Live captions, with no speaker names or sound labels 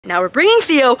Now we're bringing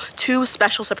Theo two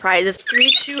special surprises.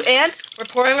 3, 2, and we're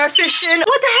pouring our fish in.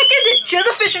 What the heck is it? She has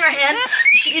a fish in her hand.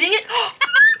 Is she eating it?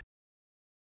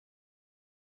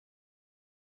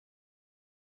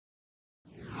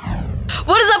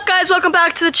 What is up, guys? Welcome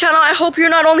back to the channel. I hope you're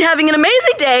not only having an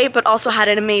amazing day, but also had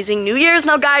an amazing New Year's.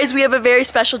 Now, guys, we have a very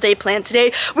special day planned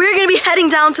today. We're going to be heading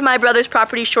down to my brother's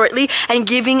property shortly and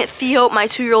giving Theo, my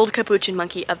 2-year-old capuchin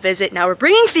monkey, a visit. Now, we're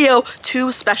bringing Theo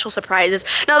two special surprises.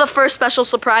 Now, the first special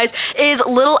surprise is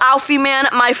little Alfie Man,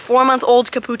 my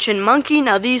 4-month-old capuchin monkey.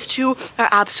 Now, these two are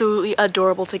absolutely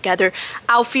adorable together.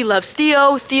 Alfie loves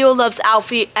Theo, Theo loves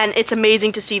Alfie, and it's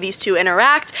amazing to see these two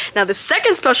interact. Now, the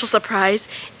second special surprise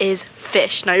is fish.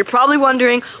 Now, you're probably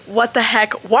wondering, what the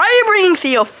heck? Why are you bringing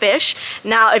Theo fish?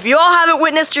 Now, if you all haven't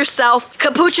witnessed yourself,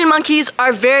 capuchin monkeys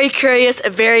are very curious,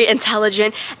 very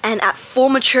intelligent, and at full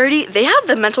maturity, they have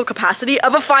the mental capacity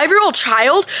of a 5-year-old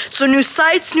child. So new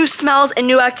sights, new smells, and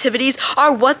new activities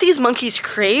are what these monkeys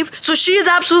crave. So she is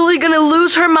absolutely gonna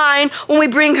lose her mind when we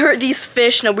bring her these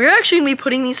fish. Now, we're actually gonna be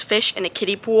putting these fish in a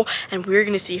kiddie pool, and we're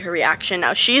gonna see her reaction.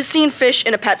 Now, she's seen fish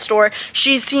in a pet store,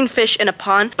 she's seen fish in a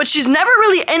pond, but she's never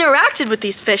really interacted with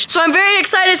these fish. So I'm very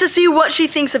excited to see what she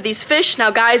thinks of these fish. Now,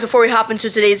 guys, before we hop into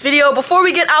today's video, before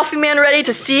we get Alfie Man ready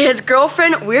to see his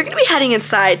girlfriend, we're gonna be heading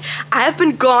inside. I have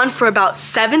been gone for about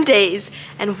 7 days,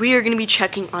 and we are gonna be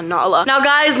checking on Nala. Now,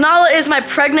 guys, Nala is my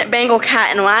pregnant Bengal cat,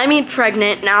 and when I mean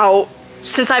pregnant, now,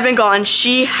 since I've been gone,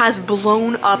 she has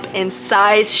blown up in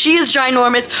size. She is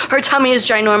ginormous, her tummy is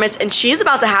ginormous, and she is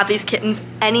about to have these kittens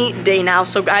any day now.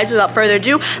 So, guys, without further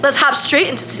ado, let's hop straight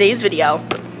into today's video.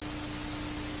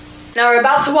 Now we're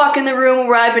about to walk in the room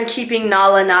where I've been keeping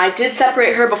Nala. Now, I did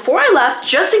separate her before I left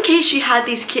just in case she had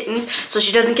these kittens so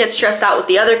she doesn't get stressed out with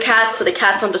the other cats, so the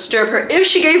cats don't disturb her if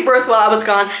she gave birth while I was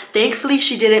gone. Thankfully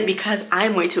she didn't, because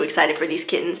I'm way too excited for these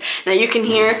kittens. Now you can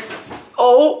hear,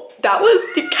 oh, that was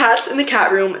the cats in the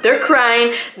cat room. They're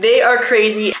crying, they are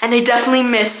crazy, and they definitely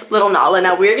miss little Nala.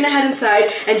 Now we're gonna head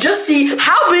inside and just see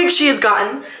how big she has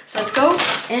gotten. So let's go,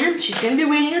 and she's gonna be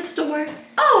waiting at the door.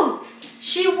 Oh!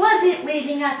 She wasn't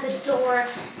waiting at the door.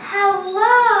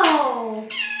 Hello!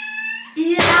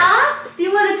 Yeah?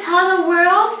 You want to tell the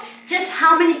world just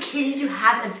how many kitties you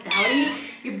have in belly?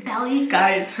 Your belly?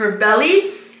 Guys, her belly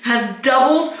has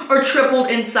doubled or tripled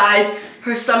in size.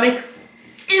 Her stomach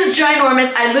is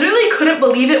ginormous. I literally couldn't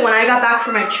believe it when I got back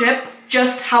from my trip,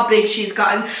 just how big she's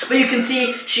gotten. But you can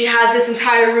see she has this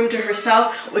entire room to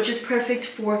herself, which is perfect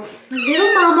for a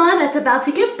little mama that's about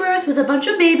to give birth with a bunch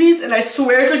of babies. And I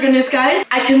swear to goodness, guys,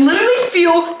 I can literally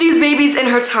feel these babies in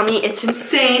her tummy. It's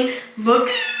insane. Look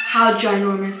how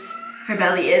ginormous her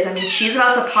belly is. I mean, she's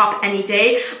about to pop any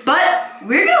day, but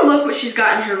we're gonna look what she's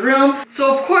got in her room.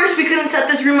 So of course we couldn't set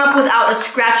this room up without a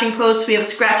scratching post. We have a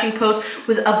scratching post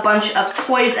with a bunch of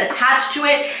toys attached to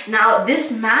it. Now,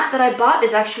 this mat that I bought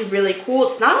is actually really cool.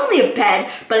 It's not only a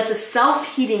bed, but it's a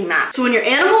self-heating mat. So when your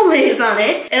animal lays on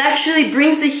it, it actually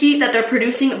brings the heat that they're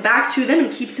producing back to them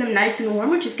and keeps them nice and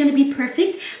warm, which is gonna be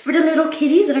perfect for the little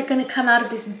kitties that are gonna come out of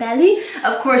this belly.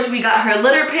 Of course, we got her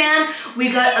litter pan. We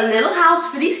got a little house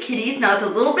for these kitties. Now, it's a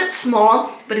little bit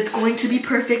small, but it's going to be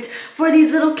perfect for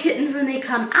these little kittens when they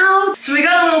come out. So we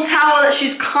got a little towel that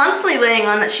she's constantly laying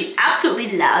on that she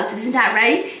absolutely loves. Isn't that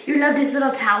right? You love this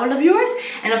little towel of yours?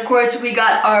 And of course, we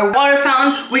got our water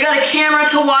fountain. We got a camera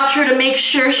to watch her to make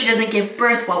sure she doesn't give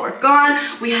birth while we're gone.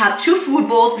 We have 2 food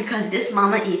bowls because this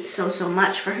mama eats so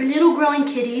much for her little growing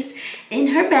kitties in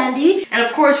her belly. And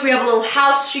of course, we have a little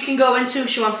house she can go into if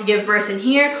she wants to give birth in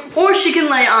here, or she can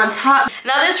lay on top.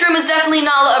 Now, this room is definitely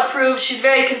Nala approved. She's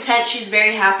very content, she's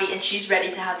very happy, and she's ready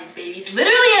to have these babies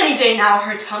literally any day now.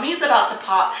 Her tummy is about to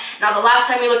pop. Now, the last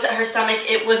time we looked at her stomach,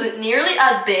 it wasn't nearly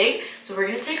as big. So we're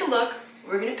gonna take a look.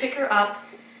 We're gonna pick her up.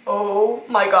 Oh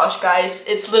my gosh, guys.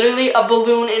 It's literally a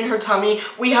balloon in her tummy.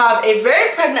 We have a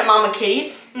very pregnant mama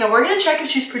kitty. Now, we're gonna check if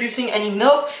she's producing any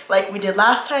milk like we did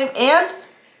last time, and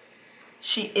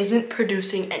she isn't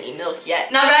producing any milk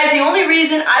yet. Now, guys, the only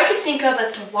reason I could think of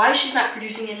as to why she's not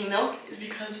producing any milk is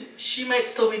because she might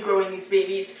still be growing these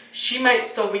babies. She might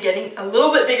still be getting a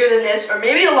little bit bigger than this, or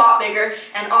maybe a lot bigger.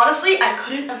 And honestly, I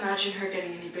couldn't imagine her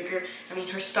getting any bigger. I mean,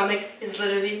 her stomach is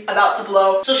literally about to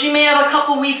blow. So she may have a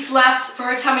couple weeks left for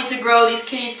her tummy to grow, these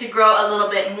kitties to grow a little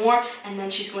bit more, and then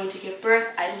she's going to give birth.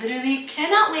 I literally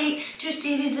cannot wait to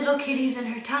see these little kitties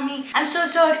in her tummy. I'm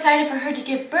so excited for her to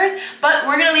give birth, but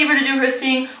we're gonna leave her to do her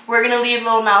thing. We're gonna leave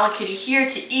little Nala kitty here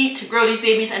to eat, to grow these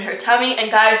babies in her tummy.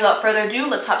 And guys, without further ado,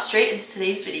 let's hop straight into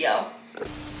today's video.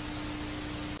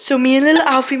 So me and little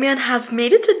Alfie man have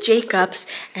made it to Jacob's,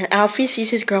 and Alfie sees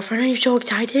his girlfriend. Are you so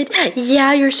excited?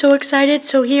 Yeah, you're so excited.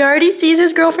 So he already sees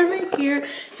his girlfriend right here.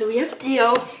 So we have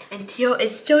Theo, and Theo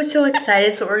is so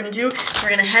excited. So what we're gonna do,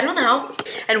 we're gonna head on out,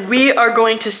 and we are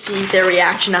going to see their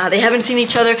reaction now. They haven't seen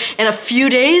each other in a few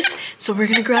days, so we're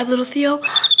gonna grab little Theo.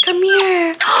 Come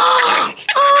here. Oh my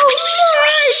goodness!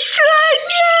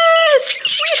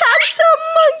 We have some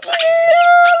monkeys.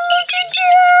 Look at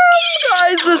them!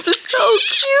 Guys, this is so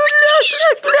cute.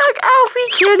 Look. Alfie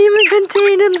can't even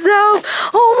contain himself.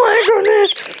 Oh my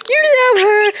goodness. You love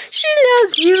her. She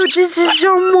loves you. This is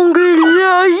so monkey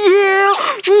love. Yeah.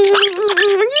 You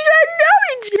guys love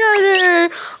each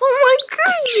other. Oh my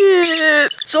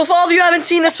goodness. So if all of you haven't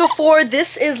seen this before,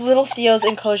 this is little Theo's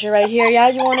enclosure right here. Yeah,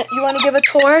 you wanna give a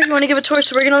tour? You wanna give a tour?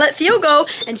 So we're gonna let Theo go,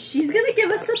 and she's gonna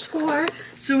give us the tour.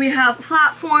 So we have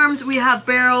platforms, we have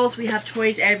barrels, we have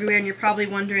toys everywhere, and you're probably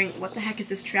wondering, what the heck is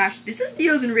this trash? This is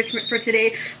Theo's enrichment for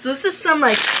today. So this is some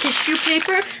like tissue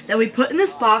paper that we put in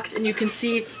this box, and you can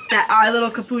see that our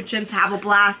little capuchins have a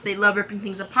blast. They love ripping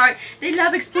things apart. They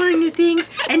love exploring new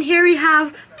things. And here we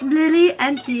have Lily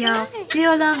and Theo.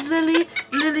 Theo loves Lily.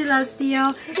 Lily loves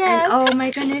Theo. Yes. And oh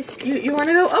my goodness, you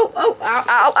wanna go?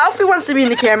 Alfie wants to be in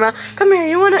the camera. Come here.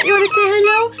 You wanna say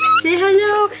hello? Say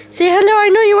hello. Say hello. I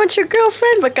know you want your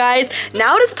girlfriend, but guys,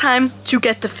 now it is time to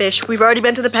get the fish. We've already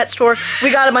been to the pet store.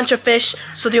 We got a bunch of fish,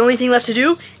 so the only thing left to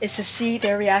do is to see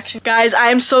their reaction. Guys, I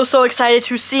am so excited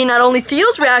to see not only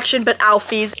Theo's reaction, but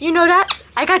Alfie's. You know that?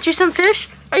 I got you some fish.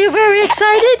 Are you very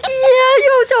excited? Yeah,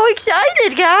 you're so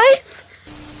excited, guys.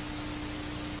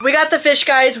 We got the fish,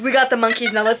 guys. We got the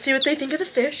monkeys. Now let's see what they think of the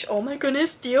fish. Oh my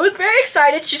goodness. Theo is very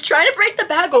excited. She's trying to break the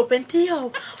bag open.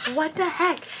 Theo, what the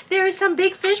heck? There is some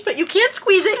big fish, but you can't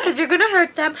squeeze it because you're going to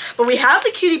hurt them. But we have the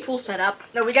kiddie pool set up.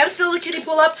 Now we got to fill the kiddie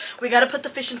pool up. We got to put the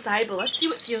fish inside, but let's see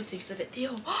what Theo thinks of it.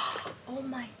 Theo, oh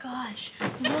my gosh.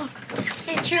 Look,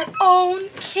 it's your own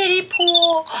kiddie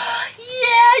pool.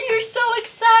 Yeah, you're so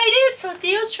excited. So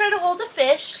Theo's trying to hold the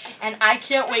fish, and I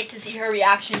can't wait to see her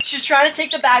reaction. She's trying to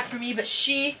take the bag from me, but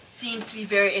she seems to be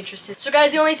very interested. So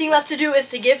guys, the only thing left to do is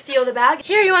to give Theo the bag.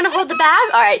 Here, you want to hold the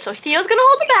bag? All right, so Theo's gonna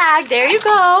hold the bag. There you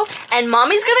go. And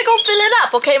Mommy's gonna go fill it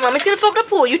up, okay? Mommy's gonna fill up the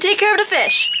pool. You take care of the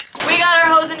fish. We got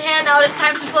our hose in hand. Now it's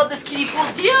time to fill up this kiddie pool.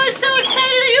 Theo is so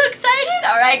excited. Are you excited?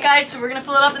 All right, guys, so we're gonna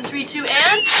fill it up in 3, 2,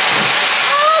 and...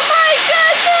 Oh my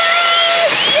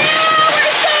goodness! Yeah,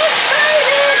 we're so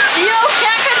excited! Theo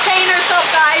can't contain herself,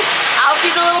 guys.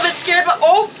 Alfie's a little bit scared, but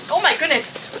oh my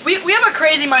goodness. We have a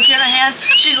crazy monkey in our hands.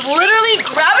 She's literally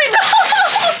grabbing the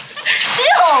hose.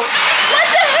 Theo, what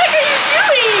the heck are you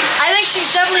doing? I think she's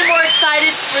definitely more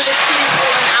excited for this kiddie pool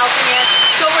than Alfie man.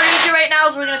 So what we're gonna do right now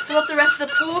is we're gonna fill up the rest of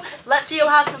the pool, let Theo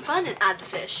have some fun, and add the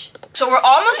fish. So we're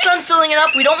almost done filling it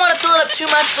up. We don't want to fill it up too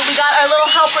much, but we got our little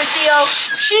helper Theo.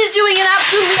 She's doing an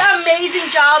absolutely amazing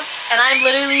job, and I'm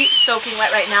literally soaking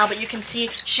wet right now, but you can see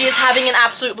she is having an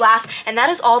absolute blast, and that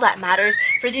is all that matters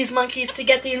for these monkeys to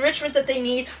get the enrichment that they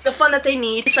need, the fun that they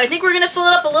need. So I think we're gonna fill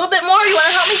it up a little bit more. You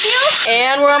wanna help me, Theo?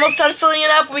 And we're almost done filling it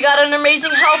up. We got an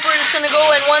amazing helper. It's gonna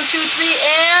go in 1, 2, 3,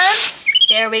 and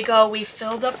there we go. We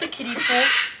filled up the kiddie pool.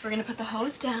 We're gonna put the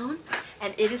hose down,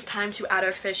 and it is time to add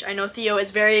our fish. I know Theo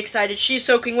is very excited. She's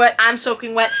soaking wet. I'm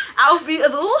soaking wet. Alfie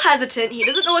is a little hesitant. He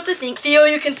doesn't know what to think. Theo,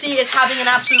 you can see, is having an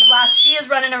absolute blast. She is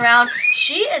running around.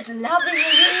 She is loving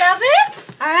it. You love it?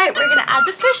 All right, we're gonna add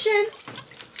the fish in.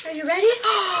 Are you ready?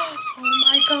 Oh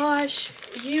my gosh.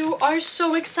 You are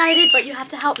so excited, but you have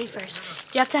to help me first.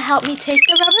 You have to help me take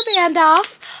the rubber band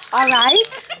off. All right,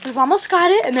 we've almost got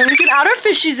it, and then we can add our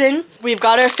fishies in. We've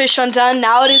got our fish undone.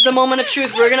 Now it is the moment of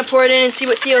truth. We're gonna pour it in and see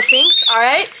what Theo thinks. All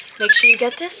right, make sure you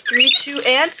get this. 3, 2,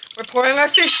 and we're pouring our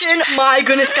fish in. My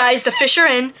goodness, guys, the fish are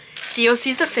in. Theo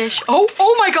sees the fish.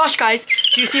 Oh my gosh, guys.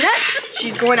 Do you see that?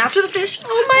 She's going after the fish.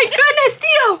 Oh my goodness,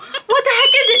 Theo. What the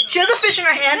heck is it? She has a fish in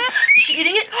her hand. Is she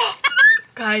eating it?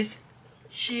 Guys,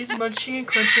 she is munching and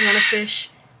crunching on a fish.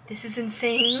 This is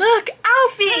insane. Look,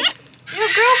 Alfie, your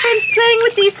girlfriend's playing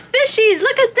with these fishies.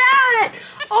 Look at that.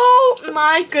 Oh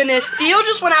my goodness. Theo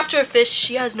just went after a fish.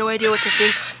 She has no idea what to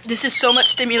think. This is so much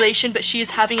stimulation, but she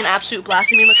is having an absolute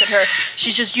blast. I mean, look at her.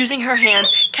 She's just using her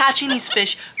hands, catching these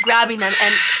fish, grabbing them,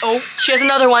 and oh, she has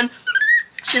another one.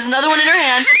 She has another one in her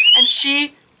hand, and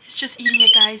she is just eating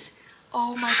it, guys.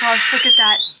 Oh my gosh, look at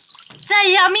that. Is that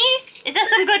yummy? Is that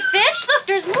some good fish? Look,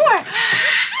 there's more.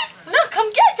 Look, come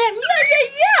get them.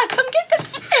 Yeah. Come get the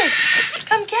fish.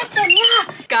 Come get them,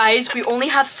 yeah. Guys, we only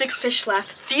have 6 fish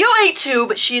left. Theo ate 2,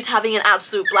 but she's having an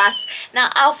absolute blast.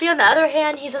 Now, Alfie, on the other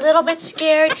hand, he's a little bit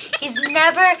scared. He's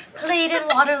never played in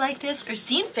water like this or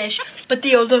seen fish. But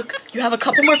Theo, look, you have a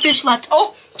couple more fish left.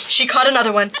 Oh, She caught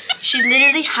another one. She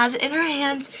literally has it in her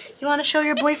hands. You want to show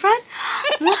your boyfriend?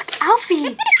 Look,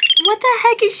 Alfie. What the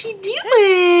heck is she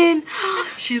doing?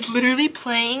 She's literally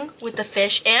playing with the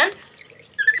fish and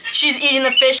she's eating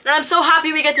the fish. And I'm so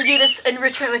happy we get to do this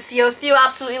enrichment with Theo. Theo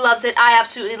absolutely loves it. I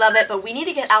absolutely love it. But we need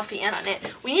to get Alfie in on it.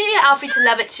 We need to get Alfie to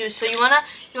love it too. So you wanna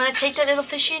take that little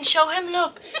fishy and show him?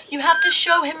 Look, you have to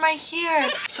show him right here.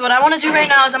 So what I wanna do right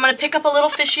now is I'm gonna pick up a little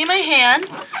fishy in my hand.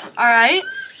 All right.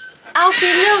 Alfie,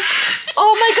 look.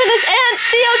 Oh my goodness, and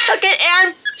Theo took it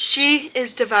and she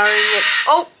is devouring it.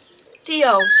 Oh,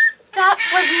 Theo. That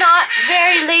was not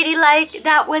very ladylike.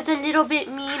 That was a little bit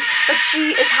mean. But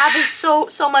she is having so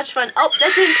much fun. Oh,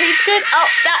 that didn't taste good. Oh,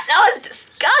 that was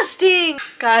disgusting.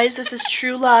 Guys, this is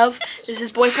true love. This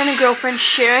is boyfriend and girlfriend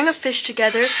sharing a fish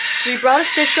together. So we brought a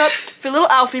fish up for little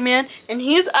Alfie man, and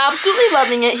he's absolutely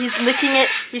loving it. He's licking it.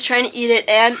 He's trying to eat it,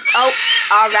 and oh,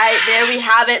 all right, there we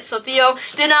have it. So Theo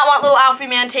did not want little Alfie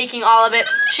man taking all of it.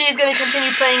 She's gonna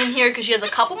continue playing in here because she has a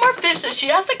couple more fish that she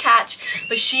has to catch,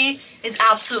 but she is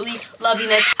absolutely loving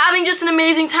this. Having just an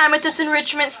amazing time with this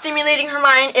enrichment, stimulating her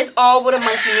mind is all what a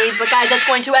monkey needs. But guys, that's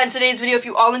going to end today's video. If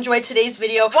you all enjoyed today's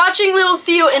video, watching little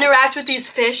Theo interact with these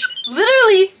fish,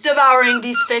 literally devouring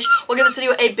these fish, will give this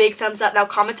video a big thumbs up. Now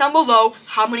comment down below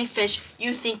how many fish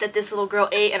you think that this little girl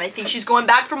ate, and I think she's going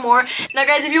back for more. Now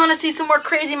guys, if you want to see some more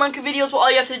crazy monkey videos, well, all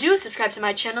you have to do is subscribe to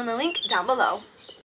my channel in the link down below.